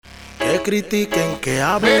Que critiquen, que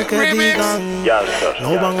hablen, que digan,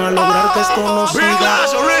 no van a lograr que esto no siga.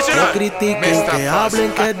 Que critiquen, que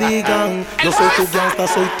hablen, que digan, yo soy tu gangsta,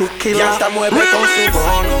 soy tu killer. Gangsta mueve con su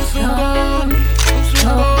gun.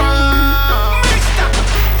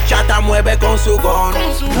 Chata mueve con su gun.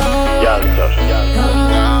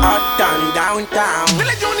 Uptown, downtown.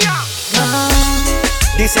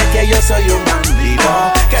 Dice que yo soy un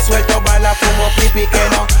bandido, que suelto bala, fumo pipi, que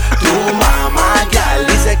no. Tu mamá gal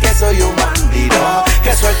dice que soy un bandido,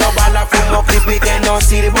 que suelto bala, fumo pipi, que no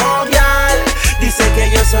sirvo gal. Dice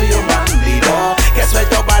que yo soy un bandido, que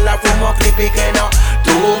suelto bala, fumo pipi, que no.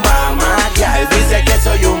 Tu mamá gal dice que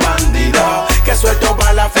soy un bandido, que suelto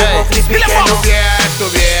bala, fumo pipi, que no. Tu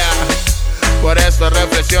vieja, por eso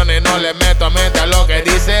reflexiono y no le meto a mente a lo que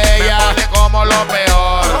dice ella. Me pone como lo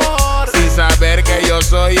peor, sin saber que yo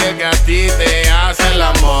soy el que a ti te hace el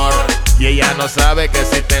amor. Y ella no sabe que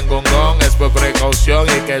si tengo un gon es por precaución,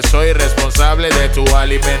 y que soy responsable de tu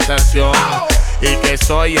alimentación, y que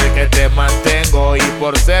soy el que te mantengo, y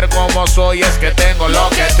por ser como soy es que tengo lo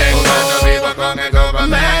que tengo. No vivo con el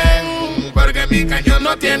government, porque mi cañón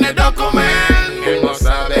no tiene documento. Él no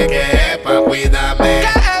sabe que es pa' cuidarme,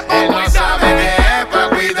 él no sabe que es pa'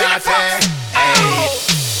 cuidarse.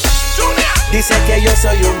 Dice que yo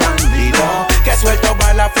soy un bandido, que suelto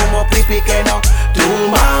bala, fumo pipi, que no. Tu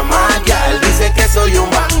mamá gal dice que soy un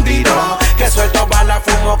bandido, que suelto bala,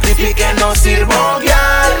 fumo pipi, que no sirvo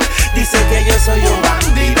gal. Dice que yo soy un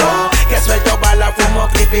bandido, que suelto bala, fumo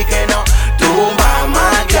pipi, que no. Tu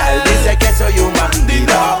mamá gal dice que soy un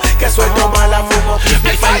bandido, que suelto bala, fumo pipi,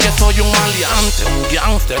 que no. Que soy un maleante, un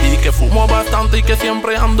gangster, y que fumo bastante y que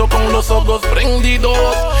siempre ando con los ojos prendidos,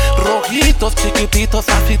 rojitos, chiquititos,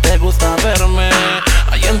 así te gusta verme,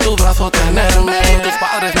 ahí en tu brazo tenerme. Tus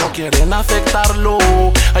padres no quieren aceptarlo,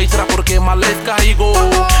 ahí será porque mal les caigo.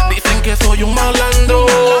 Dicen que soy un malandro,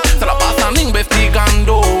 se la pasan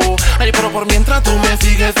investigando. Ay, pero por mientras tú me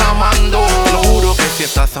sigues amando, te lo juro que si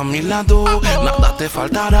estás a mi lado, nada te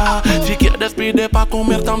faltará. Si quieres pide pa'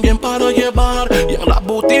 comer, también para llevar, y en la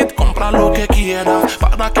boutique compra lo que quieras,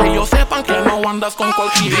 para que ellos sepan que no andas con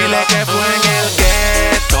cualquiera. Dile que fue en el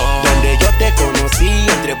ghetto donde yo te conocí,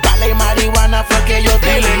 entre bala y marihuana fue que yo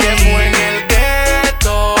te vi. Dile que fue en el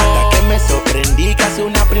ghetto, hasta que me sorprendí, casi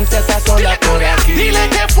una princesa sola por aquí. Dile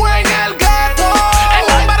que fue en el ghetto,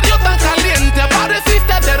 en un barrio tan caliente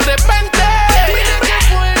apareciste de repente. Dile que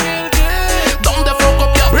fue en el ghetto, donde fue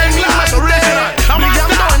copiado de mi mente,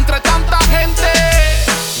 brillando entre tanta gente.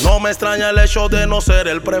 No me extraña el hecho de no ser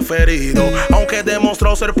el preferido, aunque he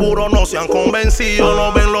demostrado ser puro, no se han convencido.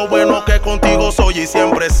 No ven lo bueno que contigo soy y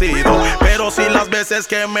siempre he sido, pero sí las veces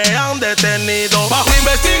que me han detenido. Bajo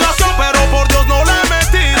investigación, pero por Dios no le he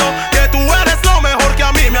metido, que tú eres lo mejor que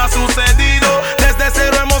a mí me ha sucedido. Desde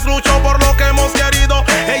cero hemos luchado por lo que hemos querido.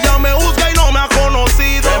 Ella me juzga y no me ha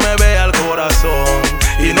conocido, que me vea el corazón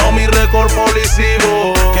y no mi récord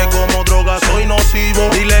policivo, que como droga soy nocivo.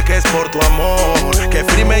 Dile que es por tu amor, que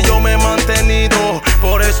firme yo me he mantenido,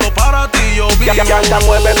 por eso para ti yo vivo. Ya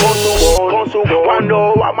mueve con su voz,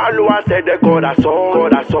 cuando ama lo hace de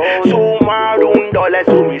corazón. Sumar $1 es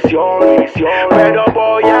su misión, pero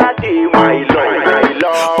voy a ti, my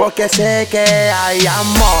love, porque sé que hay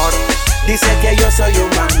amor. Dice que yo soy un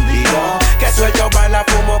bandido, que suelto bala,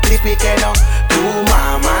 fumo pipi, que no. Tu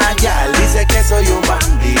mamá gal dice que soy un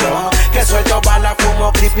bandido, que suelto bala,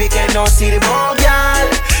 fumo pipi, que no sirvo gal.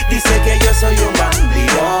 Dice que yo soy un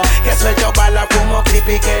bandido, que suelto bala, fumo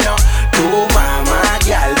pipi, que no. Tu mamá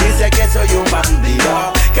gal dice que soy un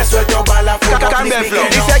bandido, que suelto bala, fumo pipi, que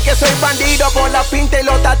no. Dice que soy bandido por la pinta y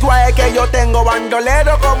los tatuajes que yo tengo.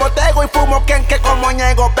 Bandolero como tengo y fumo que como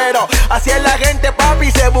niego, pero así es la gente,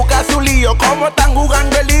 papi, se busca su lío. Como están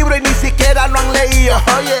jugando el libro y ni siquiera lo han leído.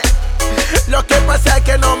 Oye, lo que pasa es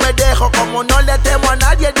que no me dejo, como no le temo a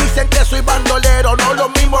nadie, dicen que soy bandolero. No lo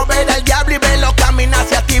mismo ver al diablo y verlo caminar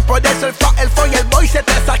hacia ti, por eso el fo y el boy se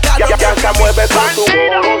te sacaron. Ya se mueve con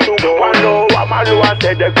su voz, cuando ama lo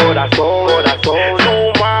hace de corazón.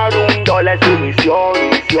 Sumar $1 es su misión,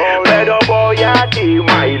 pero voy a ti,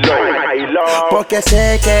 my love, porque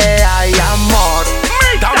sé que hay amor.